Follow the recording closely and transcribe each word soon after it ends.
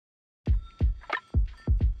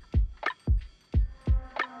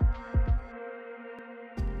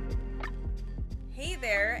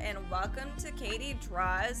welcome to Kaiti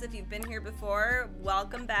Draws. If you've been here before,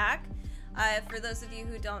 welcome back. For those of you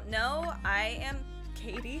who don't know, I am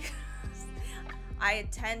Kaiti. I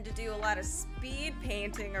tend to do a lot of speed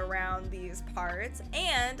painting around these parts,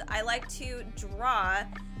 and I like to draw,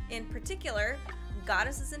 in particular,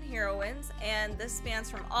 goddesses and heroines, and this spans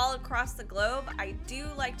from all across the globe. I do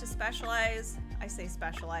like to specialize,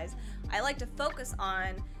 I like to focus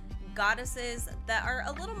on goddesses that are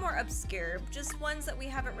a little more obscure, just ones that we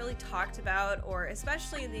haven't really talked about, or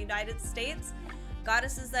especially in the United States,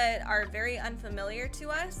 goddesses that are very unfamiliar to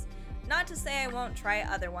us. Not to say I won't try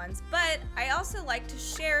other ones, but I also like to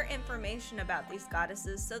share information about these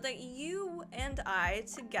goddesses so that you and I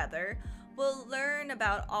together will learn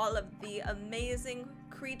about all of the amazing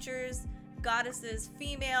creatures, goddesses,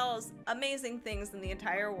 females, amazing things in the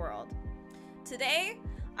entire world. Today,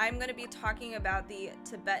 I'm going to be talking about the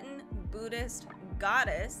Tibetan Buddhist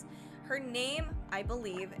goddess. Her name, I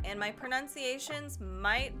believe, and my pronunciations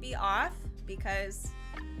might be off because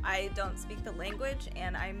I don't speak the language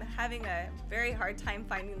and I'm having a very hard time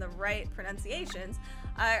finding the right pronunciations,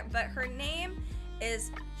 but her name is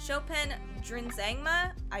Chopan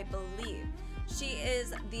Drinzangma, I believe. She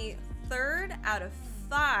is the third out of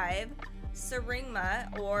 5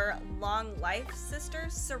 Tsringma or long life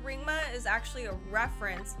sisters. Tsringma is actually a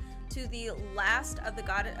reference to the last of the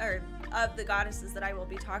goddesses that I will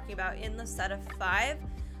be talking about in the set of 5.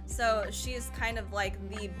 So she is kind of like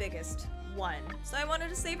the biggest one. So I wanted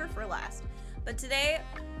to save her for last. But today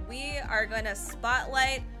we are going to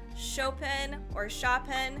spotlight Chopen or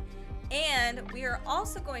Chopen, and we are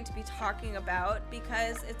also going to be talking about,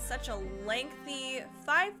 because it's such a lengthy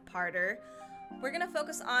 5-parter, we're going to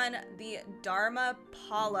focus on the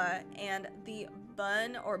Dharmapala and the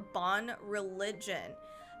Bon religion.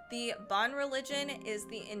 The Bon religion is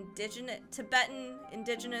the Tibetan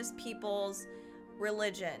indigenous people's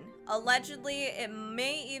religion. Allegedly, it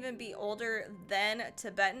may even be older than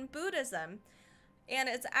Tibetan Buddhism. And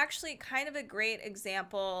it's actually kind of a great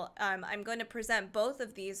example. I'm going to present both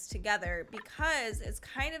of these together because it's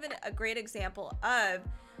kind of a great example of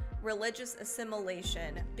religious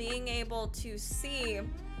assimilation, being able to see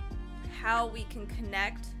how we can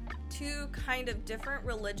connect two kind of different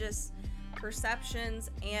religious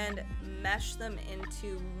perceptions and mesh them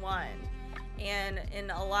into one. And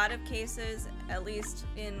in a lot of cases, at least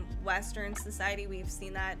in Western society, we've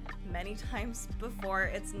seen that many times before.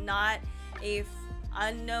 It's not a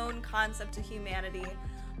unknown concept to humanity,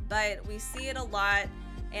 but we see it a lot,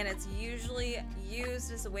 and it's usually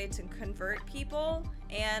used as a way to convert people.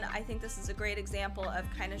 And I think this is a great example of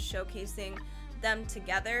kind of showcasing them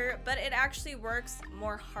together, but it actually works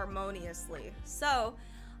more harmoniously. So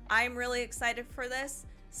I'm really excited for this.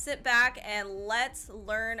 Sit back and let's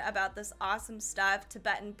learn about this awesome stuff: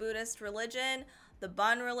 Tibetan Buddhist religion, the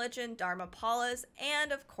Bon religion, Dharmapalas,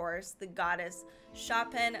 and of course the goddess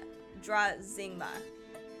Chopen Drinzangma.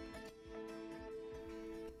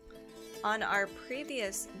 On our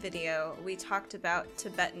previous video, we talked about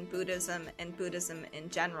Tibetan Buddhism and Buddhism in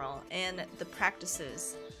general and the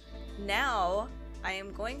practices. Now I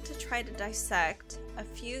am going to try to dissect a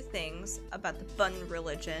few things about the Bon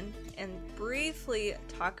religion and briefly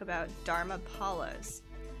talk about Dharmapalas.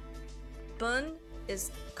 Bon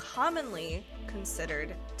is commonly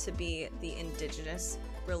considered to be the indigenous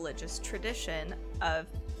religious tradition of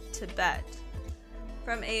Tibet.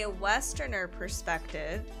 From a Westerner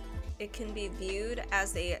perspective, it can be viewed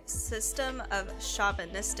as a system of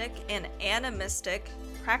shamanistic and animistic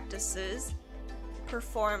practices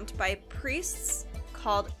performed by priests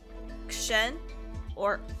called Kshen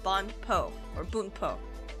or Bonpo or Bunpo.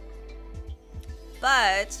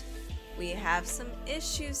 But we have some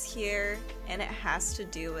issues here, and it has to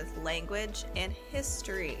do with language and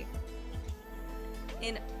history.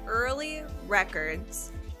 In early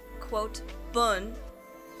records, quote, Bun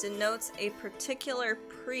denotes a particular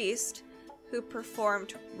priest who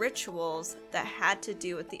performed rituals that had to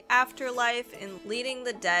do with the afterlife and leading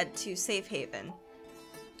the dead to safe haven.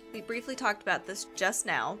 We briefly talked about this just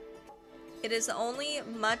now. It is only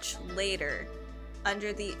much later,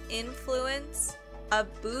 under the influence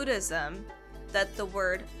of Buddhism, that the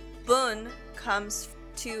word Bun comes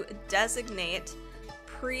to designate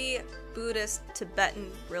pre-Buddhist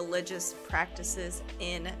Tibetan religious practices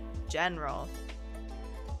in general.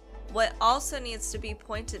 What also needs to be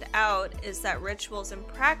pointed out is that rituals and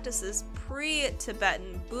practices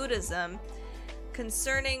pre-Tibetan Buddhism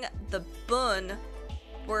concerning the Bun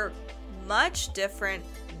were much different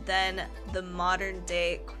than the modern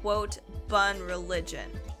day, quote, Bon religion.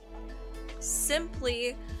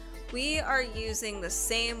 Simply, we are using the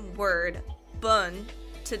same word, Bun,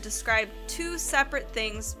 to describe two separate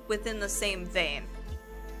things within the same vein.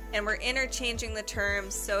 And we're interchanging the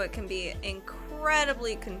terms so it can be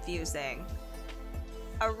incredibly confusing.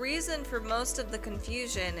 A reason for most of the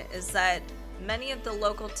confusion is that many of the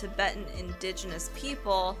local Tibetan indigenous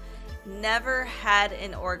people never had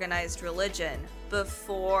an organized religion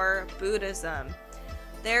before Buddhism.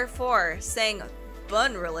 Therefore, saying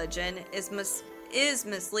Bun religion is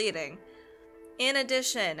misleading. In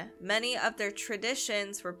addition, many of their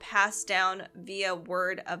traditions were passed down via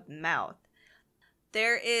word of mouth.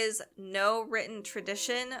 There is no written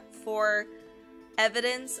tradition for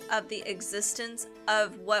evidence of the existence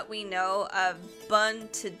of what we know of Bun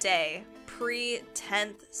today,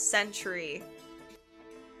 pre-10th century.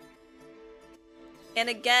 And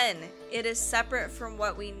again, it is separate from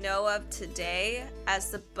what we know of today as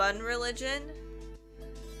the Bun religion.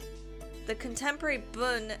 The contemporary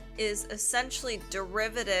Bun is essentially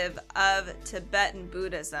derivative of Tibetan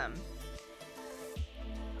Buddhism.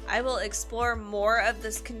 I will explore more of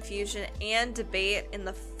this confusion and debate in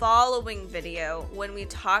the following video when we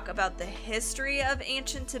talk about the history of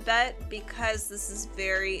ancient Tibet, because this is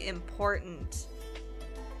very important.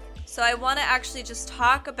 So I want to actually just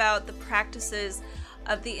talk about the practices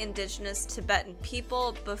of the indigenous Tibetan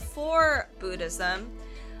people before Buddhism.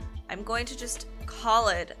 I'm going to just call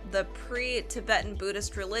it the pre-Tibetan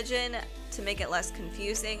Buddhist religion to make it less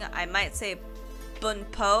confusing. I might say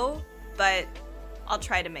Bunpo, but I'll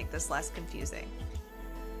try to make this less confusing.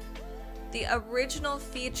 The original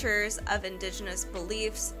features of indigenous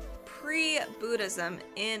beliefs pre-Buddhism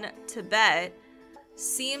in Tibet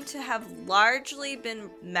seem to have largely been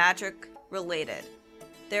magic related.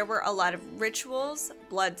 There were a lot of rituals,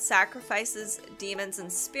 blood sacrifices, demons, and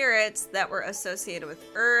spirits that were associated with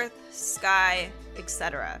earth, sky,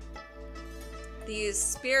 etc. These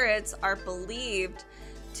spirits are believed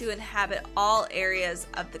to inhabit all areas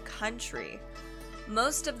of the country.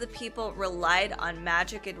 Most of the people relied on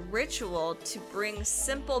magic and ritual to bring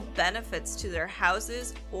simple benefits to their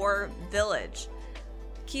houses or village.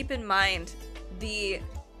 Keep in mind, the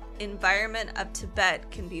environment of Tibet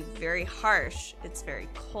can be very harsh. It's very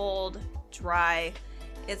cold, dry.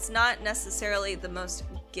 It's not necessarily the most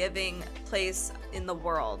giving place in the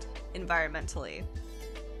world environmentally.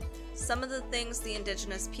 Some of the things the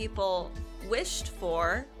indigenous people wished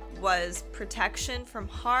for was protection from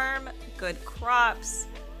harm, good crops,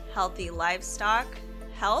 healthy livestock,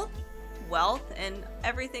 health, wealth, and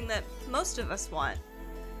everything that most of us want.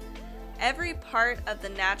 Every part of the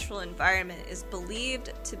natural environment is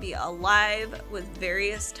believed to be alive with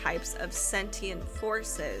various types of sentient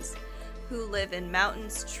forces who live in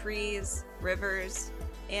mountains, trees, rivers,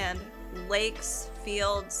 and lakes,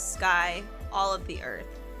 fields, sky, all of the earth.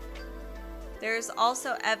 There is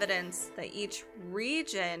also evidence that each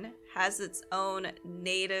region has its own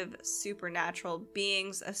native supernatural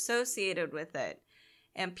beings associated with it,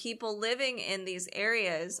 and people living in these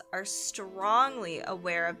areas are strongly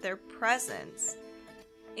aware of their presence.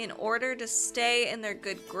 In order to stay in their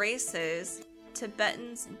good graces,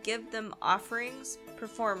 Tibetans give them offerings,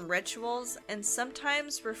 perform rituals, and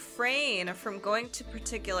sometimes refrain from going to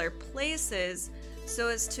particular places so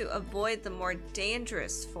as to avoid the more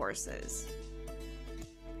dangerous forces.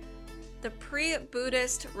 The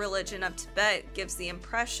pre-Buddhist religion of Tibet gives the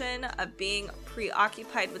impression of being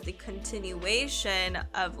preoccupied with the continuation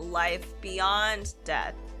of life beyond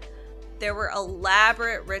death. There were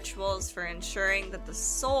elaborate rituals for ensuring that the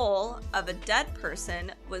soul of a dead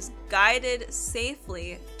person was guided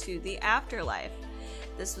safely to the afterlife.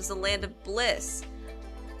 This was a land of bliss,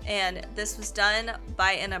 and this was done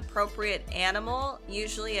by an appropriate animal,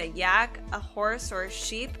 usually a yak, a horse, or a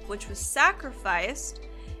sheep, which was sacrificed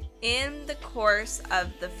in the course of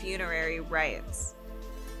the funerary rites.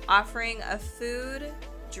 Offering of food,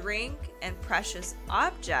 drink, and precious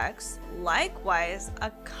objects likewise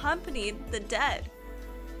accompanied the dead.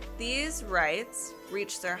 These rites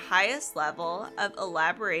reached their highest level of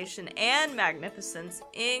elaboration and magnificence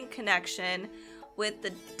in connection with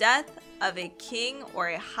the death of a king or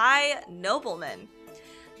a high nobleman.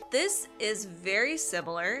 This is very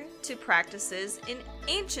similar to practices in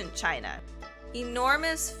ancient China.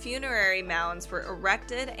 Enormous funerary mounds were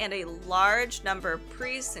erected, and a large number of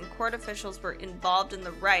priests and court officials were involved in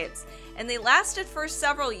the rites, and they lasted for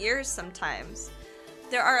several years sometimes.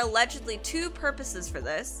 There are allegedly two purposes for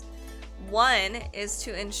this. One is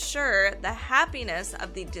to ensure the happiness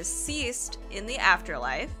of the deceased in the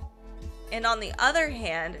afterlife, and on the other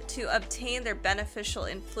hand, to obtain their beneficial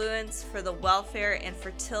influence for the welfare and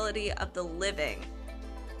fertility of the living.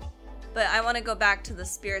 But I want to go back to the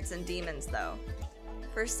spirits and demons though.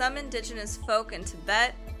 For some indigenous folk in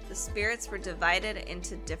Tibet, the spirits were divided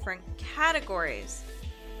into different categories.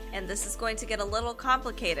 And this is going to get a little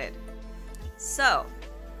complicated. So,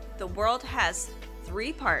 the world has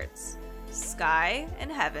 3 parts: sky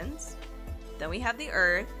and heavens, then we have the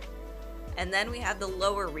earth, and then we have the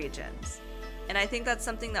lower regions. And I think that's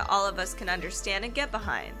something that all of us can understand and get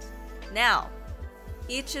behind. Now,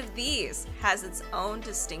 each of these has its own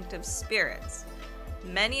distinctive spirits,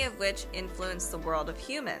 many of which influence the world of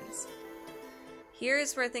humans. Here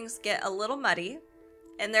is where things get a little muddy,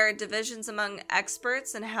 and there are divisions among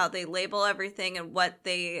experts and how they label everything and what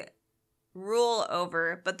they rule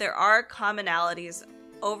over, but there are commonalities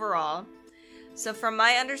overall. So from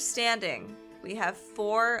my understanding, we have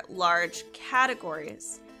 4 large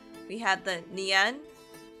categories. We have the Nien,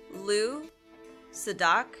 Lu,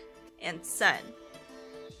 Sadak, and Sen.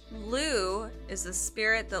 Lu is a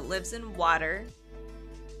spirit that lives in water,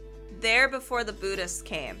 there before the Buddhists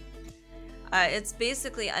came. It's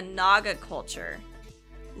basically a Naga culture.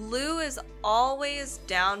 Lu is always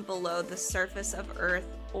down below the surface of earth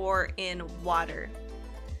or in water,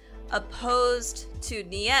 opposed to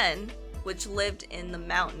Nien, which lived in the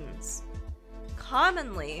mountains.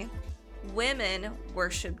 Commonly, women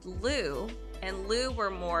worshipped Lu, and Lu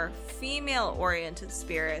were more female-oriented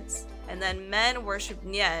spirits, and then men worshipped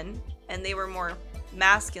Nien, and they were more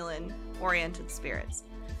masculine-oriented spirits.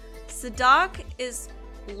 Sadak is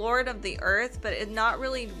lord of the earth, but is not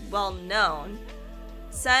really well known.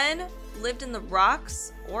 Sen lived in the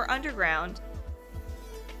rocks or underground.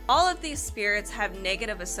 All of these spirits have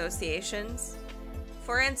negative associations.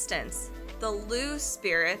 For instance, the Lu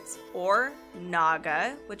spirits, or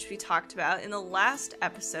Naga, which we talked about in the last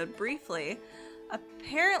episode briefly,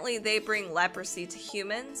 apparently they bring leprosy to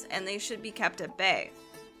humans and they should be kept at bay.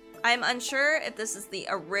 I'm unsure if this is the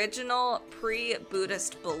original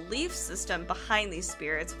pre-Buddhist belief system behind these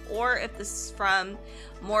spirits, or if this is from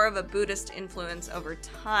more of a Buddhist influence over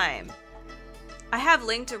time. I have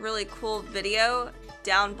linked a really cool video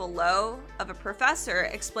down below of a professor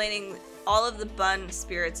explaining all of the Bun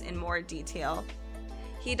spirits in more detail.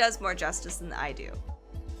 He does more justice than I do.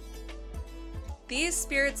 These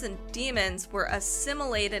spirits and demons were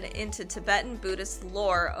assimilated into Tibetan Buddhist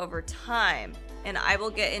lore over time, and I will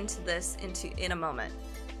get into this in a moment.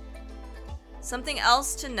 Something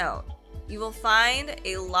else to note, you will find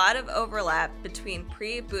a lot of overlap between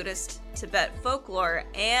pre-Buddhist Tibet folklore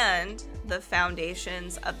and the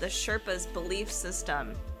foundations of the Sherpa's belief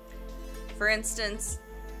system. For instance,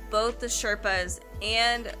 both the Sherpas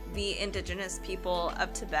and the indigenous people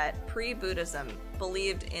of Tibet pre-Buddhism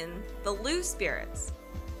believed in the Lu spirits.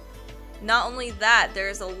 Not only that,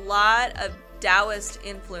 there's a lot of Taoist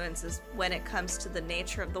influences when it comes to the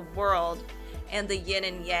nature of the world and the yin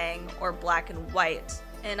and yang, or black and white.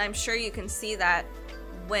 And I'm sure you can see that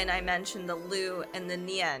when I mention the Lu and the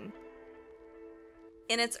Nien.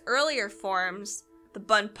 In its earlier forms, the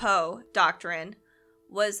Bunpo doctrine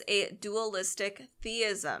was a dualistic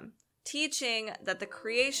theism, teaching that the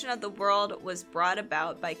creation of the world was brought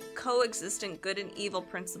about by coexistent good and evil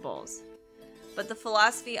principles. But the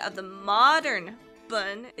philosophy of the modern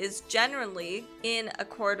Bun is generally in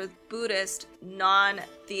accord with Buddhist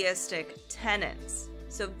non-theistic tenets.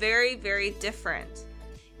 So very, very different.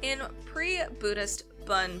 In pre-Buddhist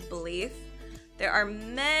Bun belief, there are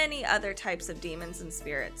many other types of demons and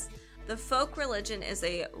spirits. The folk religion is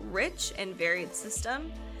a rich and varied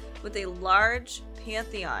system with a large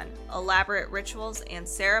pantheon, elaborate rituals and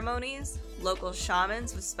ceremonies, local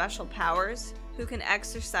shamans with special powers who can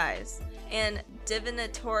exercise, and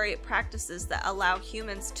divinatory practices that allow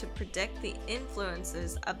humans to predict the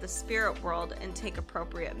influences of the spirit world and take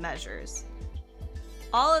appropriate measures.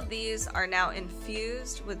 All of these are now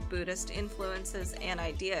infused with Buddhist influences and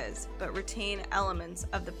ideas, but retain elements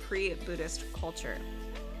of the pre-Buddhist culture.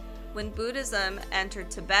 When Buddhism entered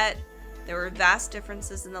Tibet, there were vast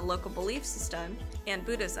differences in the local belief system and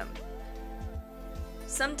Buddhism.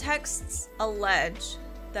 Some texts allege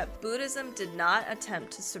that Buddhism did not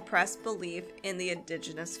attempt to suppress belief in the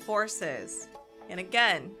indigenous forces. And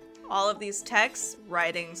again, all of these texts,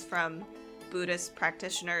 writings from Buddhist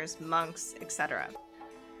practitioners, monks, etc.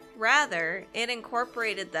 Rather, it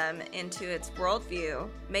incorporated them into its worldview,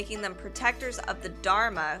 making them protectors of the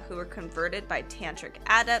Dharma who were converted by tantric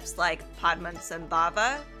adepts like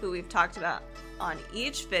Padmasambhava, who we've talked about on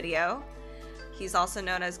each video. He's also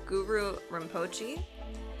known as Guru Rinpoche.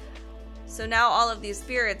 So now all of these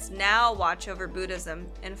spirits now watch over Buddhism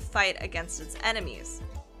and fight against its enemies.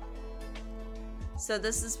 So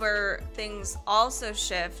this is where things also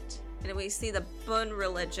shift, and we see the Bun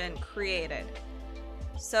religion created.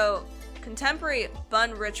 So Contemporary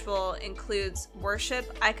Bön ritual includes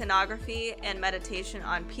worship, iconography, and meditation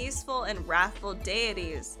on peaceful and wrathful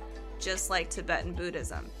deities, just like Tibetan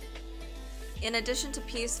Buddhism. In addition to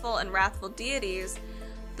peaceful and wrathful deities,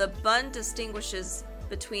 the Bön distinguishes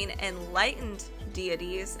between enlightened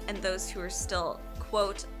deities and those who are still,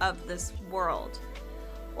 quote, of this world,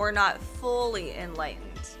 or not fully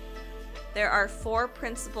enlightened. There are 4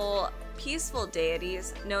 principal peaceful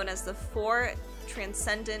deities known as the 4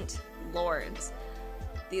 transcendent lords.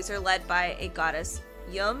 These are led by a goddess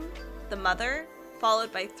Yum, the mother,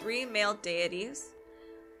 followed by 3 male deities.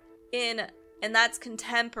 And that's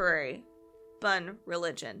contemporary Bön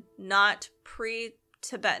religion, not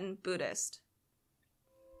pre-Tibetan Buddhist.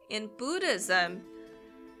 In Buddhism,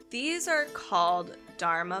 these are called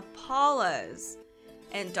Dharmapalas.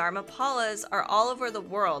 And Dharmapalas are all over the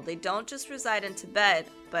world. They don't just reside in Tibet,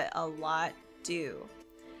 but a lot do.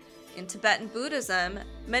 In Tibetan Buddhism,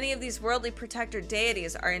 many of these worldly protector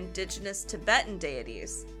deities are indigenous Tibetan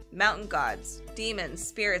deities, mountain gods, demons,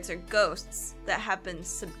 spirits, or ghosts that have been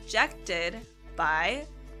subjected by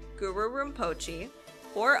Guru Rinpoche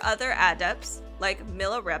or other adepts like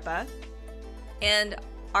Milarepa and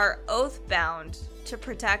are oath-bound to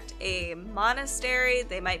protect a monastery.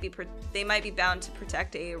 They might be bound to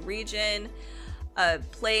protect a region, a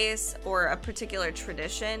place, or a particular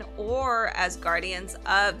tradition, or as guardians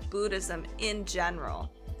of Buddhism in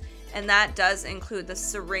general. And that does include the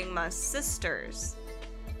Tsringma Sisters.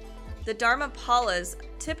 The Dharmapalas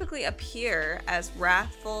typically appear as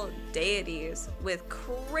wrathful deities with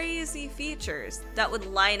crazy features that would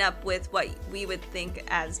line up with what we would think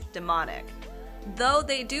as demonic. Though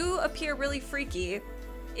they do appear really freaky,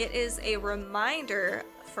 it is a reminder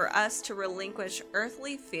for us to relinquish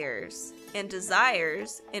earthly fears and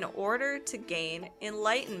desires in order to gain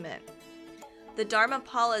enlightenment. The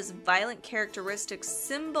Dharmapala's violent characteristics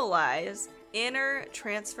symbolize inner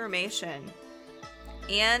transformation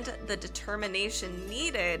and the determination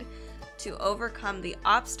needed to overcome the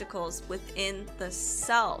obstacles within the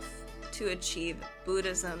self to achieve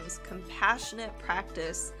Buddhism's compassionate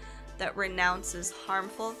practice that renounces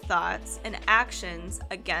harmful thoughts and actions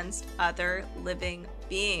against other living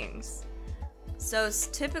beings. So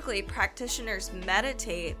typically practitioners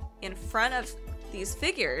meditate in front of these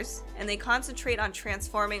figures and they concentrate on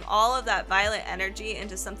transforming all of that violent energy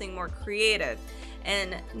into something more creative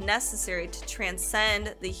and necessary to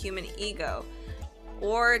transcend the human ego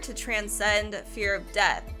or to transcend fear of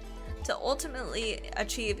death, to ultimately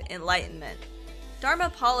achieve enlightenment.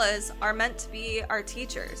 Dharmapalas are meant to be our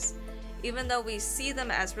teachers. Even though we see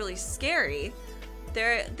them as really scary,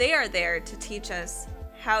 they are there to teach us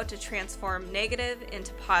how to transform negative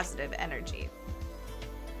into positive energy.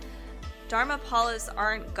 Dharmapalas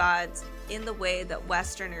aren't gods in the way that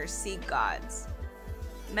Westerners see gods.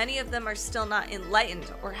 Many of them are still not enlightened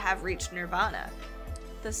or have reached nirvana.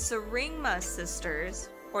 The Tsringma Sisters,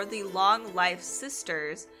 or the Long Life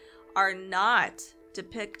Sisters, are not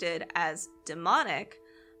depicted as demonic,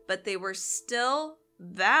 but they were still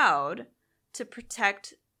vowed to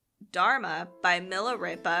protect Dharma by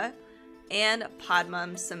Milarepa and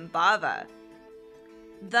Padmasambhava.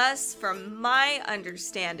 Thus, from my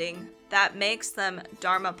understanding, that makes them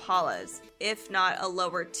Dharmapalas, if not a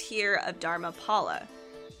lower tier of Dharmapala.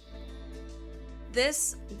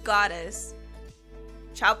 This goddess,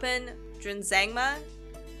 Chopen Drinzangma,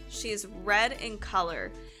 she's red in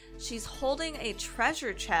color. She's holding a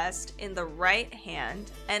treasure chest in the right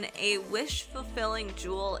hand and a wish-fulfilling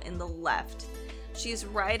jewel in the left. She's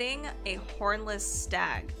riding a hornless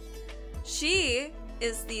stag. She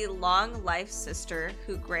is the long life sister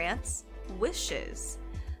who grants wishes.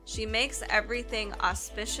 She makes everything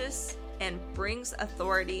auspicious and brings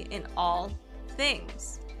authority in all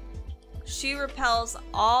things. She repels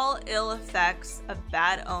all ill effects of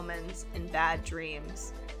bad omens and bad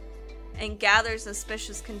dreams, and gathers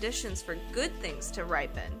auspicious conditions for good things to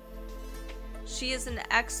ripen. She is an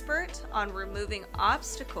expert on removing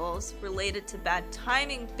obstacles related to bad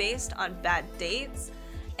timing based on bad dates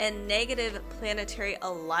and negative planetary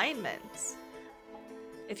alignments.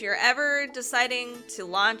 If you're ever deciding to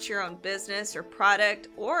launch your own business or product,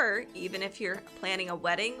 or even if you're planning a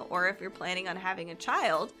wedding or if you're planning on having a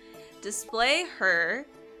child, display her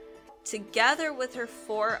together with her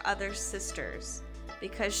 4 other sisters,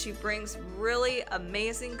 because she brings really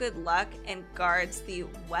amazing good luck and guards the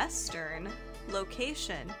western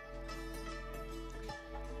location.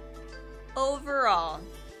 Overall,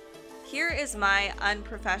 here is my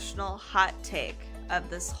unprofessional hot take of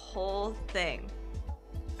this whole thing.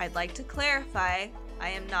 I'd like to clarify, I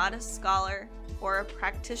am not a scholar or a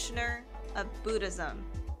practitioner of Buddhism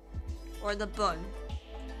or the Bön.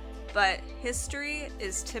 but history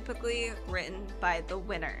is typically written by the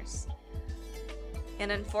winners.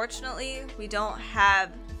 And unfortunately, we don't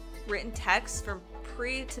have written texts from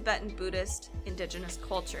pre-Tibetan Buddhist indigenous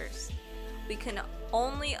cultures. We can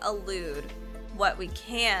only allude what we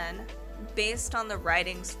can based on the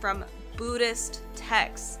writings from Buddhist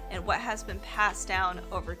texts and what has been passed down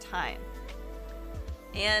over time.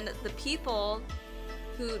 And the people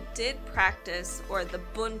who did practice, or the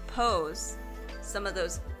Bunpos, some of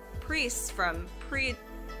those priests from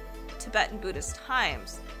pre-Tibetan Buddhist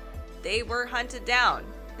times, they were hunted down.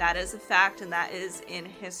 That is a fact, and that is in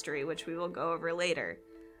history, which we will go over later.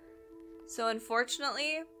 So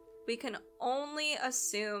unfortunately, we can only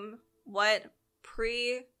assume what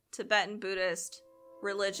pre-Tibetan Buddhist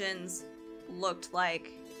religions looked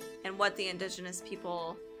like and what the indigenous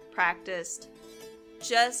people practiced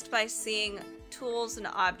just by seeing tools and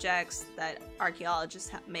objects that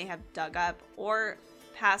archaeologists may have dug up, or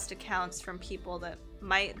past accounts from people that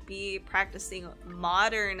might be practicing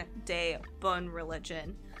modern day Bön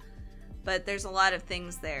religion. But there's a lot of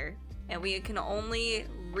things there, and we can only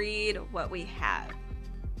read what we have.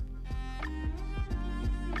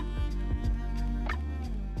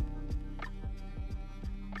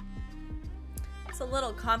 It's a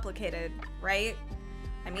little complicated, right?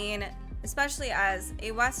 I mean, especially as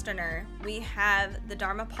a Westerner, we have the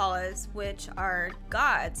Dharmapalas, which are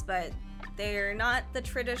gods, but they're not the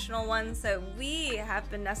traditional ones that we have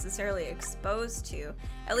been necessarily exposed to.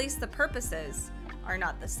 At least the purposes are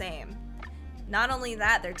not the same. Not only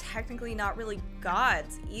that, they're technically not really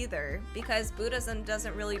gods either, because Buddhism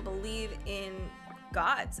doesn't really believe in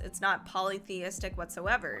gods. It's not polytheistic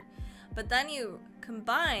whatsoever. But then you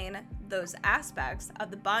combine those aspects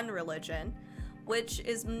of the Bön religion, which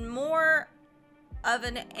is more of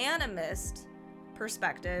an animist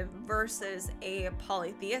perspective versus a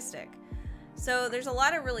polytheistic. So there's a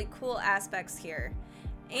lot of really cool aspects here.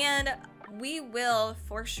 And we will,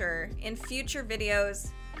 for sure, in future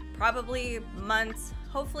videos, probably months,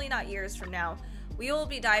 hopefully not years from now, we will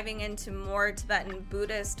be diving into more Tibetan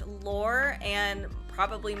Buddhist lore and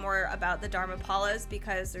probably more about the Dharmapalas,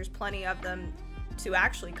 because there's plenty of them to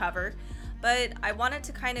actually cover. But I wanted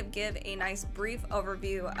to kind of give a nice brief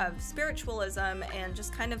overview of spiritualism and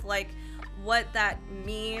just kind of like what that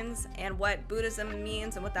means and what Buddhism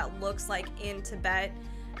means and what that looks like in Tibet,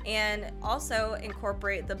 and also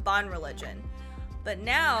incorporate the Bön religion. But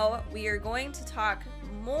now we are going to talk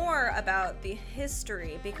more about the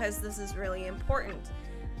history, because this is really important.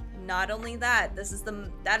 Not only that,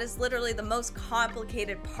 that is literally the most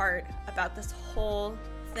complicated part about this whole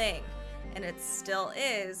thing, and it still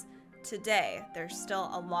is today. There's still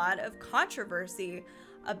a lot of controversy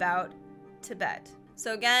about Tibet.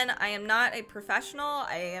 So again, I am not a professional,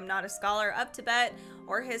 I am not a scholar of Tibet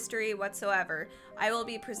or history whatsoever. I will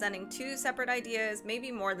be presenting two separate ideas,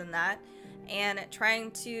 maybe more than that, and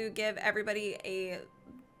trying to give everybody a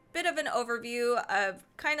bit of an overview of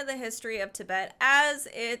kind of the history of Tibet as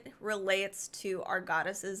it relates to our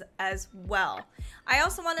goddesses as well. I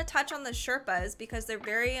also want to touch on the Sherpas, because they're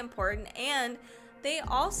very important, and they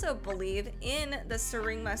also believe in the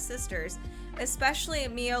Tsringma Sisters, especially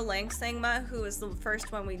Myo Langsangma, who was the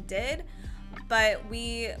first one we did. But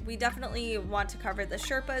we definitely want to cover the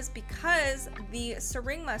Sherpas, because the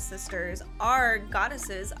Tsringma Sisters are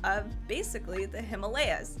goddesses of basically the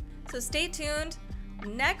Himalayas. So stay tuned.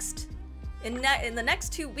 In the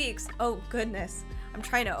next 2 weeks, oh goodness, I'm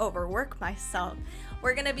trying to overwork myself.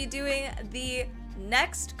 We're gonna be doing the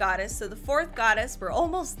next goddess, so the fourth goddess. We're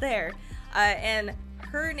almost there. And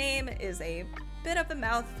her name is a bit of a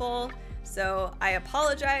mouthful, so I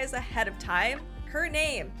apologize ahead of time. Her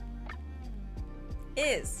name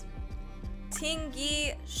is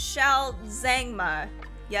Drinzangma.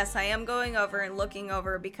 Yes, I am going over and looking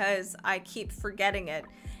over because I keep forgetting it,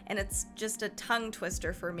 and it's just a tongue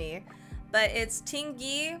twister for me. But it's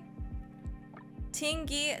Drinzangma.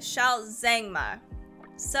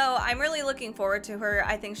 So I'm really looking forward to her.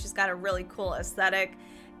 I think she's got a really cool aesthetic.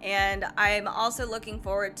 And I'm also looking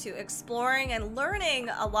forward to exploring and learning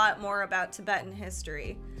a lot more about Tibetan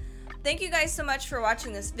history. Thank you guys so much for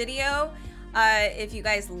watching this video. If you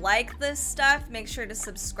guys like this stuff, make sure to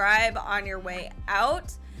subscribe on your way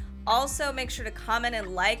out. Also, make sure to comment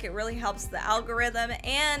and like. It really helps the algorithm,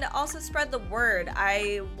 and also spread the word.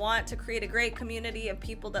 I want to create a great community of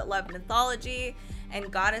people that love mythology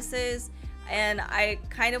and goddesses, and I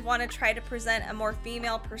kind of want to try to present a more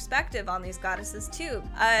female perspective on these goddesses too.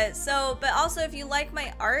 But also, if you like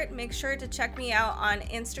my art, make sure to check me out on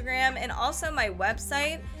Instagram and also my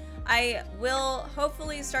website. I will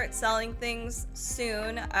hopefully start selling things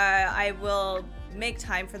soon. I will make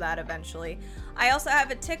time for that eventually. I also have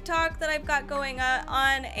a TikTok that I've got going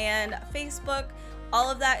on, and Facebook. All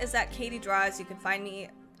of that is at Kaiti Draws. You can find me.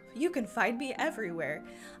 You can find me everywhere.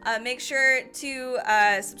 Make sure to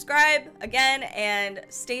subscribe again and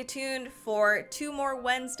stay tuned for 2 more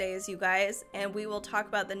Wednesdays, you guys, and we will talk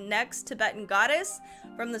about the next Tibetan goddess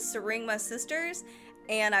from the Tsringma Sisters,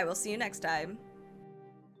 and I will see you next time.